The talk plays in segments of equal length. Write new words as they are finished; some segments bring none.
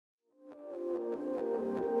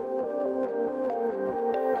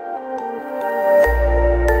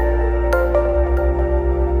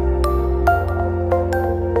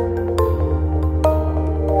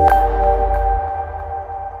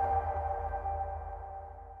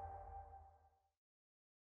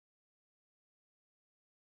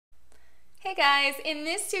Hey guys, in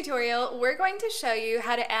this tutorial, we're going to show you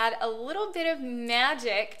how to add a little bit of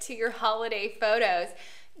magic to your holiday photos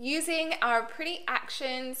using our Pretty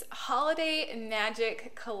Actions Holiday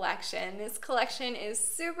Magic Collection. This collection is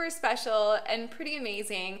super special and pretty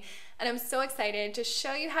amazing, and I'm so excited to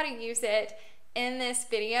show you how to use it in this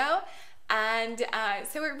video. And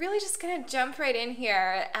so we're really just gonna jump right in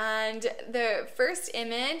here, and the first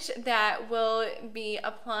image that we'll be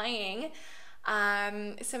applying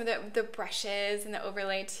some of the brushes and the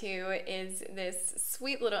overlay to is this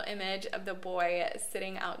sweet little image of the boy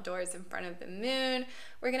sitting outdoors in front of the moon.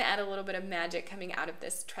 We're gonna add a little bit of magic coming out of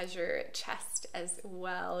this treasure chest as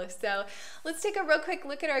well. So let's take a real quick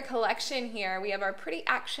look at our collection here. We have our Pretty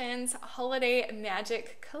Actions Holiday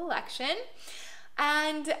Magic Collection.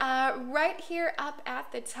 And right here up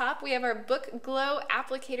at the top, we have our Book Glow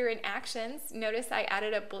Applicator in Actions. Notice I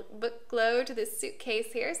added a book glow to the suitcase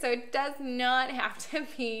here, so it does not have to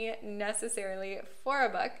be necessarily for a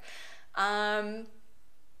book.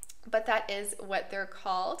 But that is what they're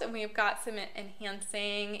called. And we've got some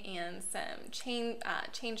enhancing and some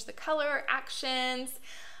change the color actions.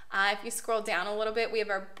 If you scroll down a little bit, we have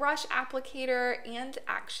our brush applicator and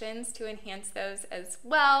actions to enhance those as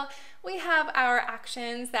well. We have our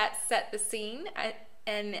actions that set the scene,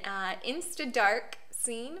 an insta dark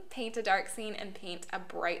scene, paint a dark scene, and paint a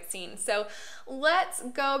bright scene. So let's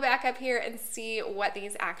go back up here and see what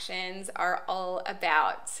these actions are all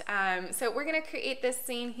about. So we're gonna create this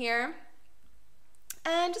scene here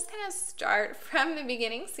and just kind of start from the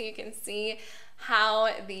beginning so you can see how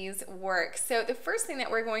these work. So the first thing that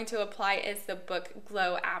we're going to apply is the Book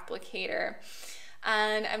Glow applicator.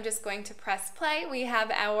 And I'm just going to press play. We have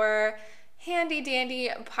our handy dandy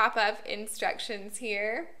pop-up instructions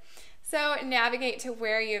here. So navigate to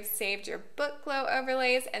where you've saved your Book Glow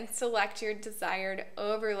overlays and select your desired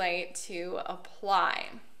overlay to apply.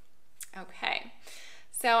 Okay,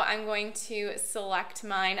 so I'm going to select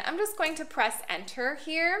mine. I'm just going to press enter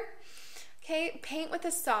here. Okay, paint with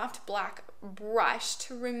a soft black brush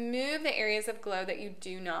to remove the areas of glow that you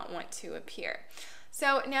do not want to appear.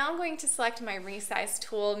 So now I'm going to select my resize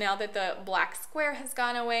tool now that the black square has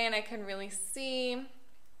gone away and I can really see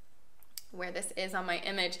where this is on my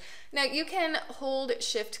image. Now you can hold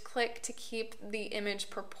shift click to keep the image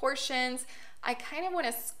proportions. I kind of want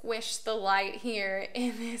to squish the light here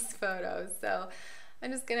in this photo, so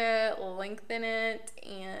I'm just gonna lengthen it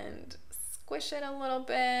and squish it a little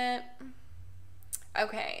bit.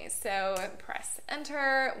 Okay, so press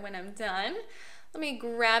enter when I'm done. Let me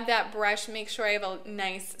grab that brush, make sure I have a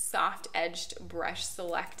nice soft edged brush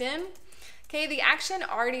selected. Okay, the action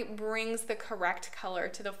already brings the correct color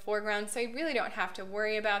to the foreground, so I really don't have to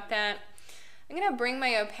worry about that. I'm gonna bring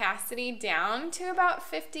my opacity down to about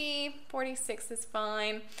 50, 46 is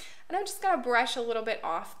fine. And I'm just gonna brush a little bit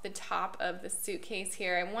off the top of the suitcase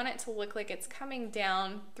here. I want it to look like it's coming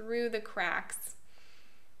down through the cracks,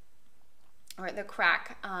 or the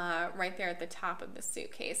crack right there at the top of the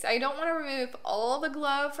suitcase. I don't want to remove all the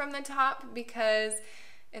glow from the top because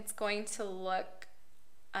it's going to look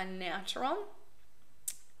unnatural.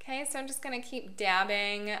 Okay, so I'm just going to keep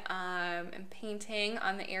dabbing and painting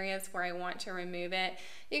on the areas where I want to remove it.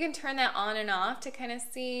 You can turn that on and off to kind of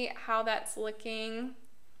see how that's looking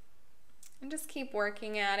and just keep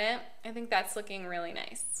working at it. I think that's looking really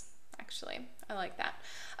nice. Actually, I like that.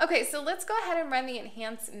 Okay, so let's go ahead and run the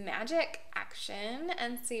Enhance Magic action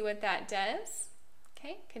and see what that does.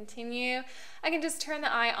 Okay, continue. I can just turn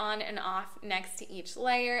the eye on and off next to each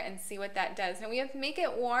layer and see what that does. Now we have to make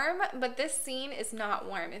it warm, but this scene is not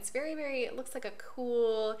warm. It's very, it looks like a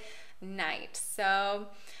cool night. So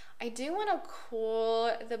I do want to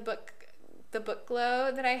cool the book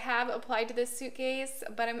glow that I have applied to this suitcase,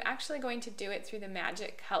 but I'm actually going to do it through the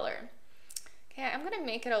magic color. Okay, I'm going to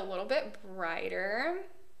make it a little bit brighter.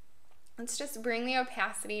 Let's just bring the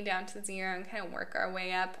opacity down to 0 and kind of work our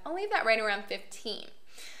way up. I'll leave that right around 15.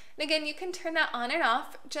 And again, you can turn that on and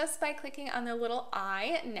off just by clicking on the little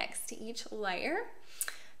eye next to each layer.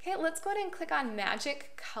 Okay, let's go ahead and click on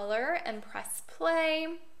Magic Color and press play.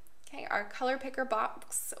 Okay, our color picker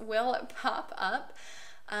box will pop up.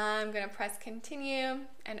 I'm going to press continue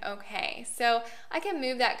and okay. So I can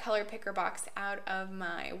move that color picker box out of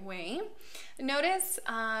my way. Notice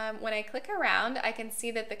when I click around, I can see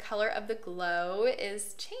that the color of the glow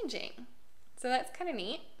is changing. So that's kind of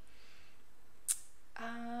neat.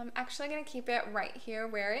 Actually, I'm going to keep it right here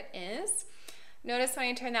where it is. Notice when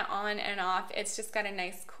I turn that on and off, it's just got a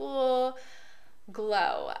nice cool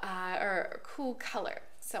glow or cool color.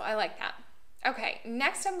 So I like that. Okay,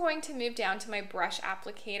 next I'm going to move down to my brush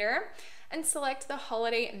applicator and select the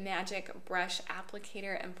Holiday Magic Brush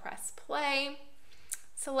Applicator and press play.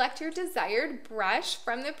 Select your desired brush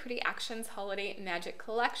from the Pretty Actions Holiday Magic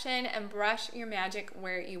Collection and brush your magic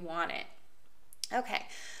where you want it. Okay,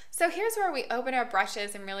 so here's where we open our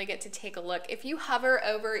brushes and really get to take a look. If you hover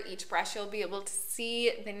over each brush, you'll be able to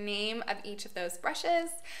see the name of each of those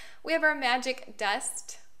brushes. We have our Magic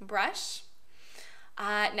Dust brush.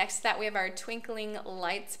 Next to that, we have our Twinkling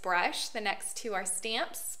Lights brush. The next two are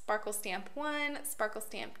stamps, Sparkle Stamp 1, Sparkle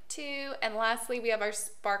Stamp 2, and lastly, we have our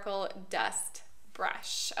Sparkle Dust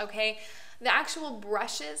brush, okay? The actual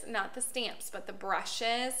brushes, not the stamps, but the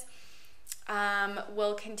brushes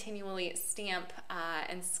will continually stamp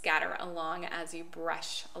and scatter along as you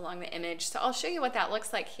brush along the image. So I'll show you what that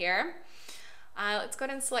looks like here. Let's go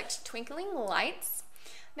ahead and select Twinkling Lights.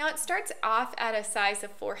 Now it starts off at a size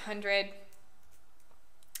of 400.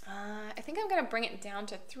 I think I'm going to bring it down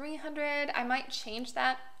to 300. I might change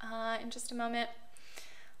that in just a moment.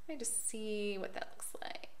 Let me just see what that looks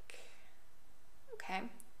like. Okay,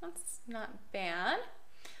 that's not bad.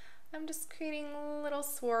 I'm just creating little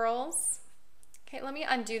swirls. Okay, let me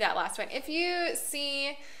undo that last one. If you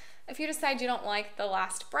decide you don't like the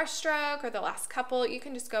last brush stroke or the last couple, you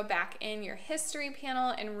can just go back in your history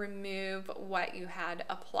panel and remove what you had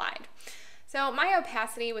applied. So my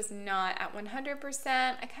opacity was not at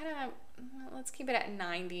 100%. Let's keep it at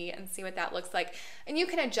 90 and see what that looks like. And you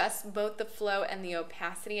can adjust both the flow and the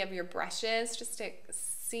opacity of your brushes just to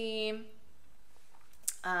see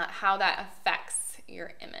how that affects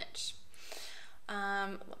your image.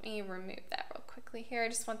 Let me remove that real quickly here. I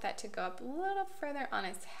just want that to go up a little further on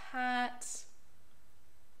his hat.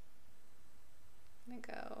 I'm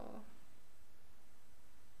gonna go.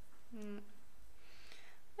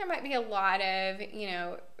 There might be a lot of,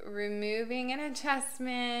 removing an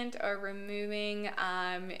adjustment or removing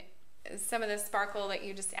some of the sparkle that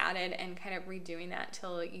you just added and kind of redoing that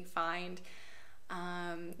till you find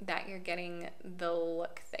that you're getting the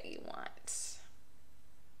look that you want.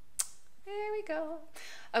 There we go.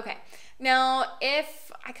 Okay, now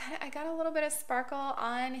if I got a little bit of sparkle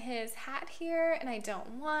on his hat here and I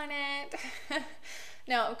don't want it.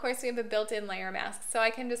 Now, of course, we have a built-in layer mask, so I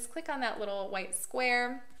can just click on that little white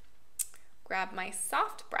square, grab my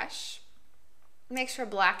soft brush, make sure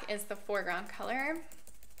black is the foreground color.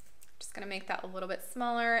 Just gonna make that a little bit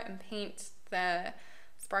smaller and paint the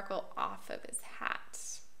sparkle off of his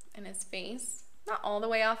hat and his face. Not all the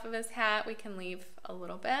way off of his hat, we can leave a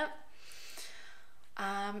little bit.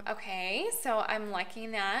 Okay, so I'm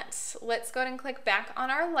liking that. Let's go ahead and click back on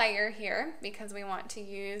our layer here because we want to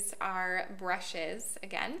use our brushes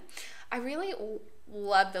again. I really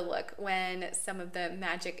love the look when some of the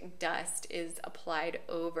magic dust is applied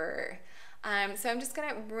over. So I'm just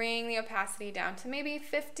gonna bring the opacity down to maybe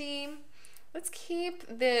 50. Let's keep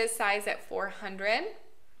the size at 400.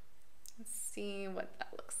 Let's see what that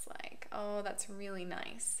looks like. Oh, that's really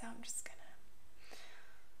nice. So I'm just gonna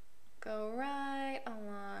go right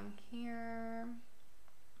along here.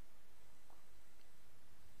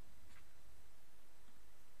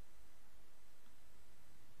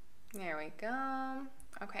 There we go.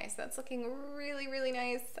 Okay, so that's looking really, really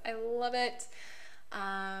nice. I love it. Okay,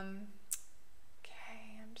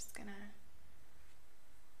 I'm just gonna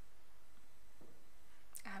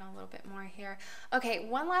add a little bit more here. Okay,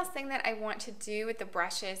 one last thing that I want to do with the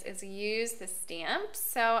brushes is use the stamps.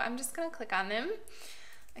 So I'm just gonna click on them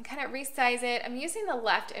and kind of resize it. I'm using the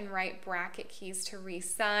left and right bracket keys to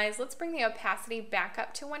resize. Let's bring the opacity back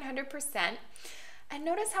up to 100%. And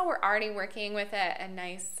notice how we're already working with a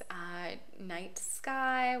nice night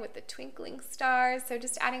sky with the twinkling stars. So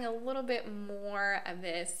just adding a little bit more of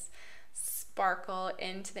this sparkle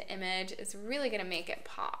into the image is really gonna make it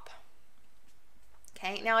pop.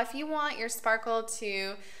 Okay, now if you want your sparkle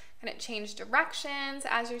to kind of change directions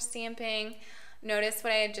as you're stamping, notice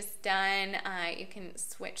what I had just done. You can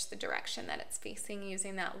switch the direction that it's facing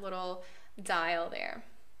using that little dial there.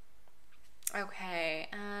 Okay,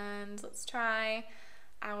 and let's try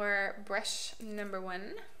our brush number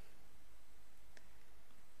 1.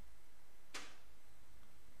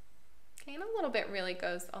 Okay, and a little bit really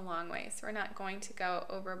goes a long way, so we're not going to go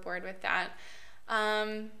overboard with that.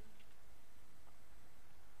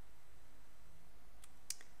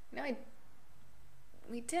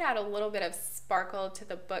 We did add a little bit of sparkle to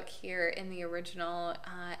the book here in the original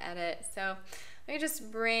edit. So let me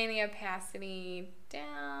just bring the opacity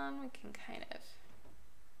down. We can kind of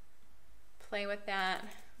play with that.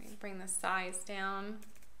 Let me bring the size down.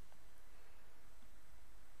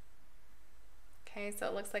 Okay, so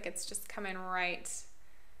it looks like it's just coming right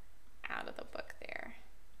out of the book there.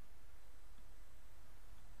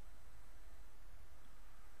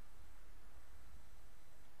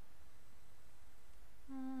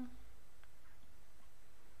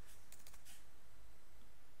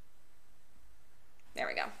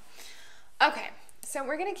 so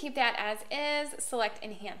we're gonna keep that as is, select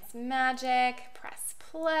Enhance Magic, press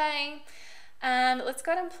play. Let's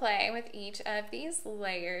go ahead and play with each of these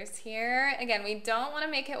layers here. Again, we don't want to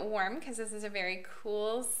make it warm because this is a very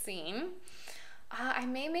cool scene. I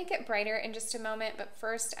may make it brighter in just a moment, but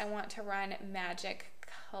first I want to run Magic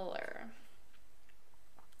Color.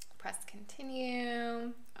 Press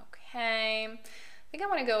continue. Okay. I think I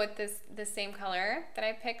want to go with the same color that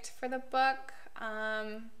I picked for the book.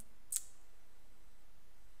 And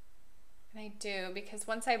I do, because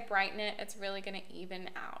once I brighten it, it's really going to even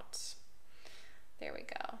out. There we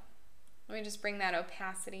go. Let me just bring that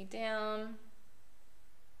opacity down.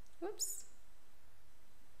 Whoops.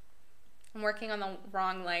 I'm working on the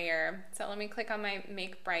wrong layer. So let me click on my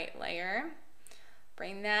Make Bright layer.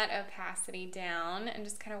 Bring that opacity down and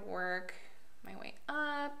just kind of work my way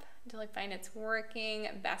up until I find it's working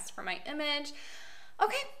best for my image.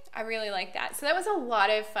 Okay, I really like that. So that was a lot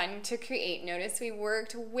of fun to create. Notice we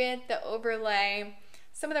worked with the overlay,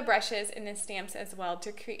 some of the brushes and the stamps as well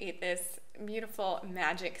to create this beautiful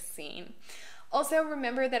magic scene. Also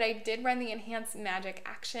remember that I did run the Enhance Magic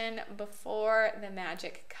action before the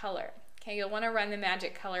magic color. Okay, you'll want to run the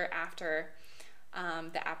magic color after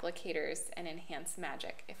the applicators and Enhance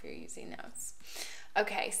Magic if you're using those.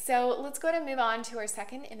 Okay, so let's go ahead and move on to our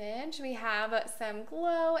second image. We have some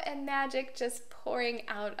glow and magic just pouring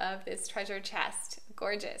out of this treasure chest.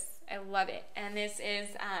 Gorgeous. I love it. And this is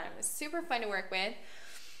super fun to work with.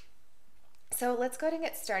 So let's go ahead and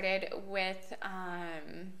get started with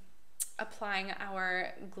applying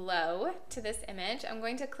our glow to this image. I'm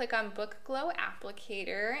going to click on Book Glow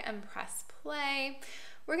Applicator and press play.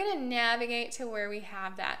 We're going to navigate to where we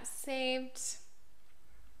have that saved.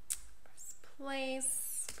 Press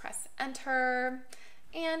place, press enter,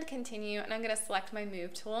 and continue. And I'm going to select my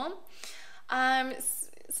move tool.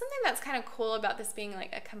 Something that's kind of cool about this being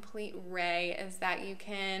like a complete ray is that you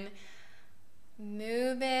can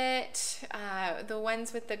move it, the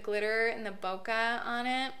ones with the glitter and the bokeh on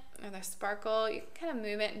it, or the sparkle, you can kind of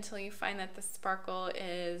move it until you find that the sparkle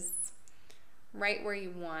is right where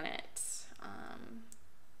you want it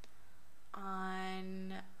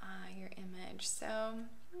on your image. So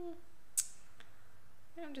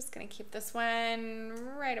I'm just going to keep this one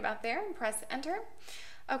right about there and press enter.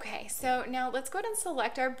 Okay, so now let's go ahead and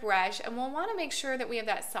select our brush, and we'll want to make sure that we have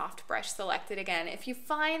that soft brush selected again. If you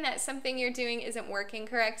find that something you're doing isn't working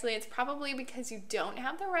correctly, it's probably because you don't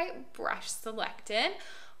have the right brush selected,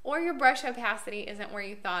 or your brush opacity isn't where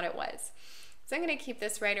you thought it was. So I'm going to keep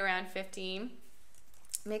this right around 50.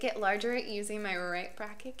 Make it larger using my right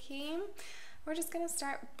bracket key. We're just going to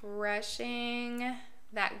start brushing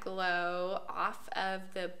that glow off of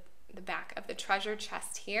the back of the treasure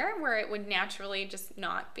chest here, where it would naturally just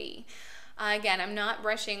not be. Again, I'm not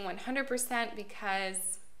brushing 100% because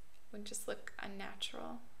it would just look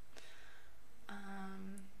unnatural.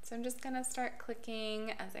 So I'm just gonna start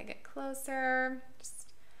clicking as I get closer,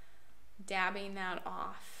 just dabbing that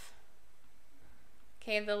off.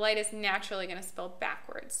 Okay, the light is naturally gonna spill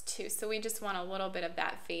backwards too, so we just want a little bit of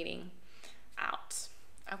that fading out.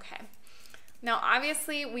 Okay. Now,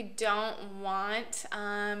 obviously, we don't want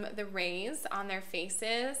the rays on their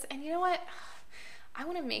faces. And you know what? I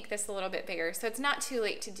want to make this a little bit bigger, so it's not too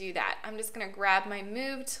late to do that. I'm just going to grab my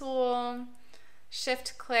move tool,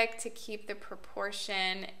 shift click to keep the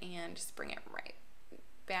proportion, and just bring it right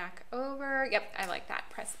back over. Yep, I like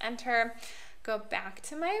that. Press enter. Go back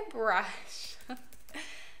to my brush.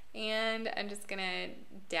 And I'm just going to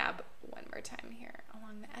dab one more time here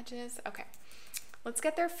along the edges. Okay. Let's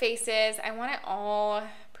get their faces. I want it all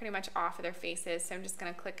pretty much off of their faces, so I'm just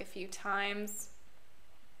going to click a few times.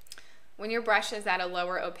 When your brush is at a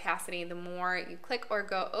lower opacity, the more you click or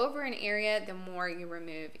go over an area, the more you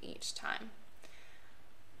remove each time.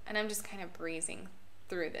 And I'm just kind of breezing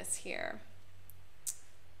through this here.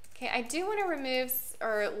 Okay, I do want to remove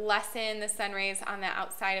or lessen the sun rays on the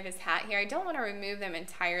outside of his hat here. I don't want to remove them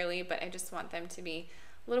entirely, but I just want them to be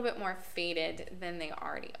a little bit more faded than they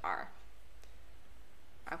already are.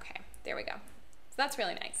 Okay, there we go. So that's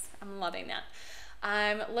really nice. I'm loving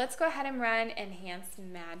that. Let's go ahead and run Enhance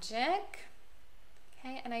Magic.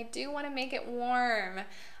 Okay, and I do want to make it warm,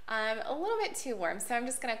 a little bit too warm. So I'm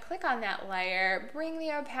just going to click on that layer, bring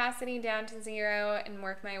the opacity down to 0, and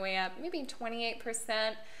work my way up, maybe 28%.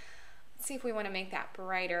 Let's see if we want to make that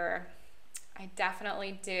brighter. I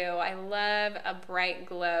definitely do. I love a bright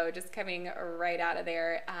glow just coming right out of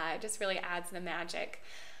there. It just really adds the magic.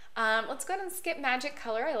 Let's go ahead and skip magic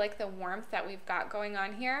color. I like the warmth that we've got going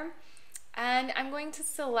on here. And I'm going to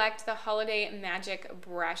select the Holiday Magic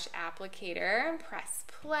Brush Applicator, press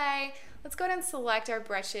play. Let's go ahead and select our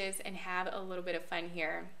brushes and have a little bit of fun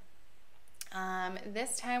here.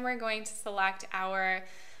 This time we're going to select our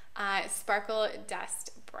sparkle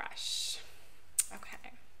dust brush.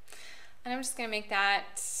 Okay, and I'm just gonna make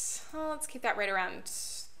that, let's keep that right around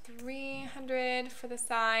 300 for the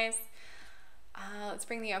size. Let's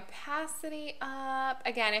bring the opacity up.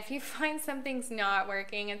 Again, if you find something's not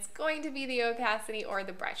working, it's going to be the opacity or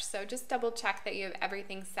the brush. So just double check that you have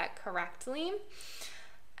everything set correctly.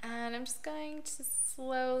 And I'm just going to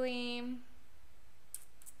slowly,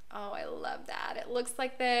 oh, I love that. It looks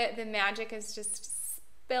like the magic is just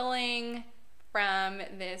spilling from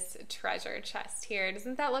this treasure chest here.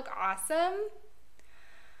 Doesn't that look awesome?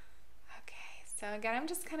 So again, I'm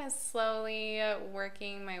just kind of slowly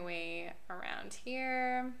working my way around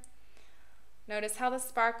here. Notice how the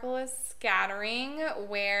sparkle is scattering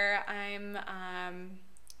where I'm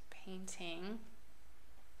painting.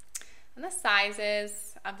 And the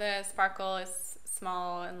sizes of the sparkle is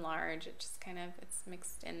small and large. It just kind of, it's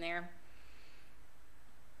mixed in there.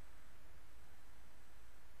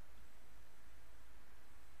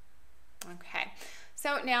 Okay.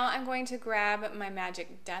 So now I'm going to grab my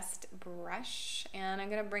magic dust brush and I'm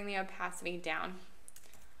going to bring the opacity down.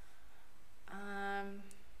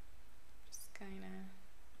 Just kind of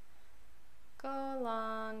go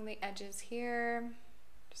along the edges here,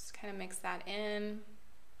 just kind of mix that in.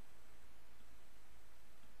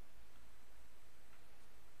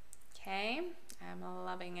 Okay, I'm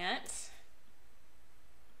loving it.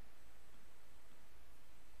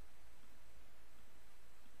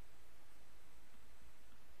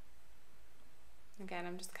 Again,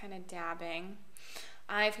 I'm just kind of dabbing.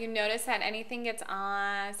 If you notice that anything gets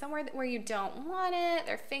on somewhere where you don't want it,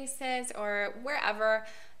 their faces or wherever,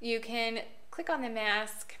 you can click on the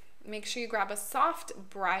mask, make sure you grab a soft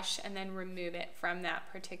brush and then remove it from that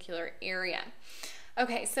particular area.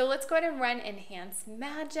 Okay, so let's go ahead and run Enhance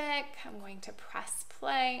Magic. I'm going to press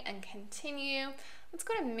play and continue. Let's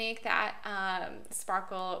go ahead and make that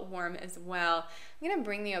sparkle warm as well. I'm gonna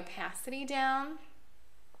bring the opacity down.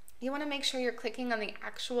 You want to make sure you're clicking on the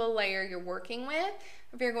actual layer you're working with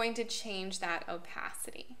if you're going to change that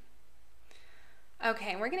opacity.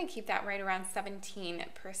 Okay, we're going to keep that right around 17%.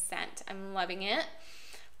 I'm loving it.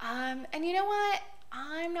 And you know what?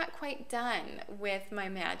 I'm not quite done with my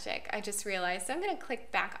magic. I just realized, so I'm going to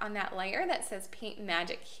click back on that layer that says Paint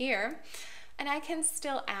Magic here, and I can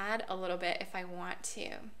still add a little bit if I want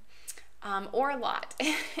to. Or a lot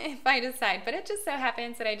if I decide, but it just so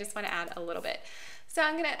happens that I just want to add a little bit. So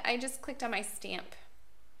I just clicked on my stamp.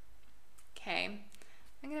 Okay,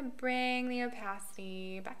 I'm gonna bring the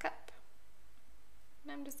opacity back up.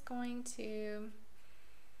 And I'm just going to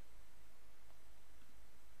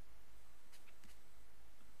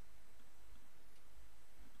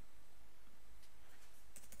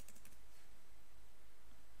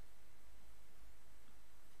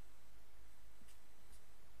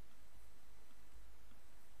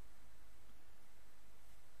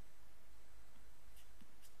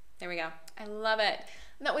there we go. I love it.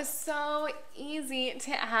 That was so easy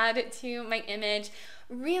to add to my image.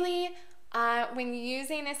 Really, when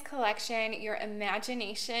using this collection, your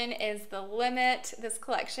imagination is the limit. This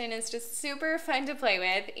collection is just super fun to play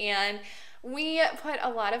with, and we put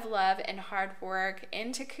a lot of love and hard work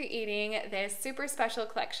into creating this super special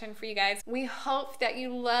collection for you guys. We hope that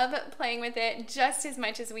you love playing with it just as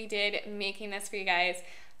much as we did making this for you guys,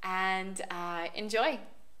 and enjoy.